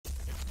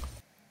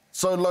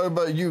So,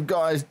 Loba, you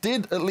guys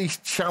did at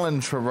least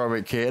challenge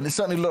Heroic here, and it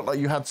certainly looked like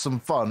you had some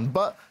fun.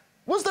 But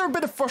was there a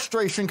bit of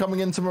frustration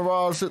coming into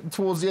Mirage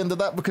towards the end of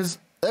that? Because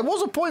there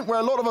was a point where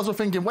a lot of us were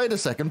thinking, wait a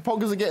second,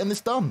 Poggers are getting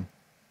this done.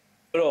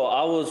 Bro,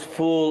 I was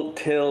full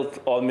tilt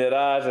on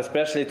Mirage,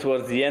 especially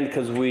towards the end,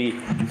 because we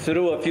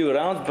threw a few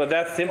rounds, but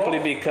that's simply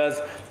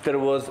because there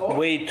was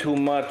way too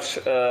much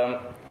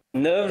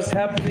nerves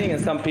happening,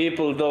 and some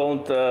people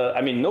don't,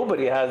 I mean,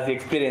 nobody has the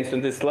experience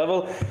on this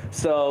level,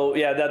 so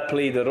yeah, that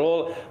played a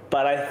role.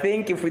 But I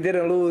think if we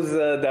didn't lose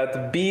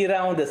that B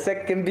round, the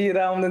second B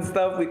round and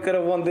stuff, we could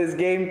have won this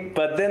game.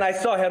 But then I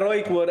saw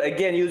Heroic were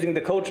again using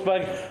the coach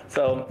bug,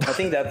 so I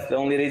think that's the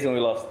only reason we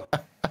lost.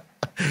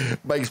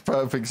 Makes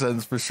perfect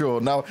sense for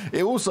sure. Now,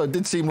 it also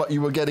did seem like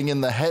you were getting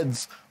in the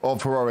heads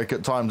of Heroic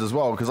at times as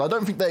well, because I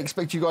don't think they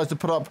expect you guys to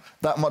put up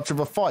that much of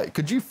a fight.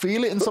 Could you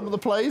feel it in some of the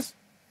plays?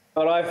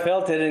 Well, I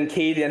felt it in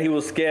KD, and he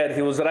was scared.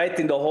 He was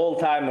writing the whole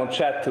time on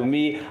chat to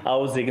me. I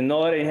was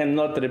ignoring him,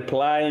 not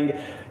replying.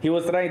 He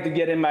was trying to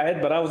get in my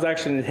head, but I was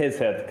actually in his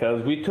head,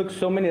 because we took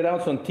so many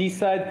rounds on T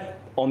side.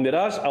 On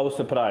Mirage, I was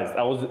surprised.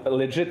 I was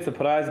legit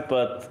surprised,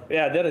 but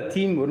yeah, they're a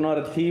team. We're not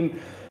a team.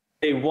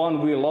 They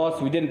won, we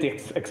lost. We didn't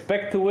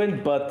expect to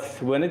win, but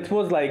when it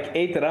was like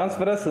 8 rounds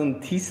for us on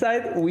T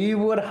side, we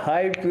were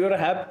hyped, we were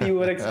happy, we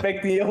were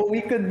expecting, oh,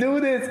 we could do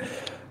this.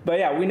 But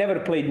yeah, we never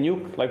played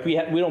Nuke. Like we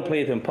don't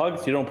play it in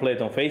Pugs, you don't play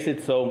it on Face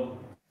It, so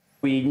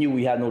we knew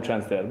we had no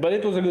chance there. But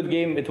it was a good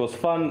game, it was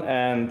fun,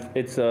 and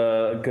it's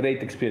a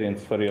great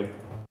experience for real.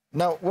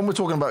 Now, when we're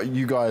talking about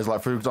you guys,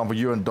 like for example,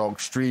 you and Doc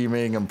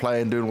streaming and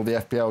playing, doing all the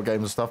FPL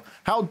games and stuff,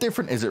 how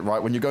different is it,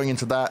 right, when you're going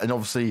into that and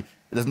obviously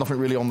there's nothing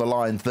really on the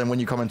line, then when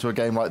you come into a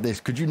game like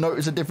this, could you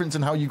notice a difference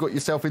in how you got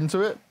yourself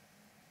into it?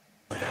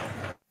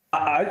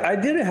 I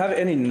didn't have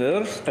any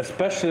nerves,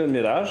 especially in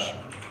Mirage.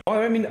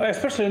 I mean,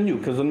 especially on Nuke,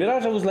 because on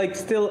Mirage I was like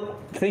still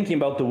thinking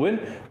about the win,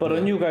 but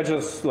on Nuke I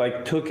just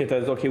like took it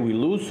as, okay, we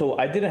lose, so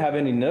I didn't have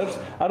any nerves.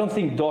 I don't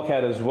think Doc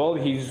had as well.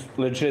 He's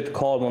legit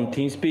calm on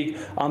TeamSpeak.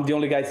 I'm the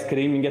only guy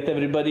screaming at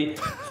everybody.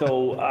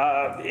 So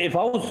if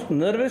I was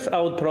nervous, I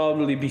would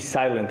probably be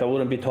silent. I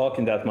wouldn't be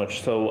talking that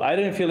much. So I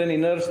didn't feel any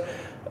nerves.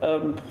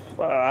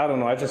 I don't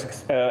know.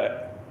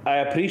 I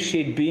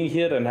appreciate being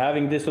here and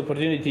having this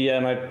opportunity,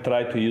 and I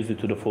try to use it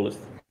to the fullest.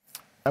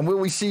 And will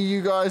we see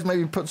you guys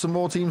maybe put some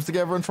more teams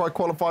together and try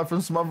qualify for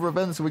some other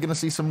events? Are we going to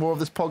see some more of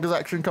this Poggers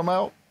action come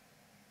out?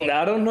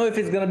 I don't know if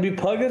it's going to be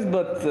Poggers,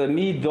 but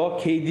me, Doc,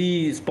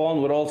 KD,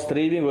 Spawn, we're all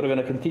streaming. We're going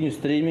to continue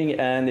streaming,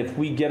 and if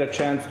we get a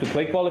chance to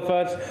play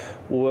qualifiers,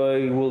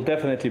 we will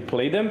definitely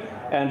play them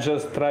and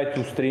just try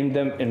to stream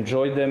them,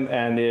 enjoy them,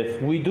 and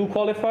if we do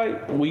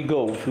qualify, we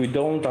go. If we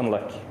don't,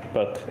 unlucky.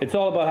 But it's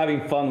all about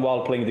having fun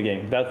while playing the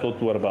game. That's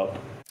what we're about.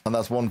 And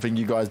that's one thing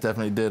you guys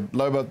definitely did.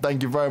 Loba,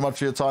 thank you very much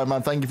for your time,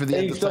 man. Thank you for the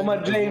entertainment. Thanks so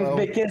much, James. Well.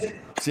 Big kiss.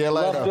 See you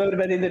later. Love to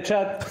everybody in the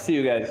chat. See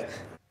you guys.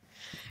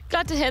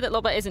 Glad to hear that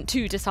Loba isn't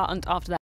too disheartened after that.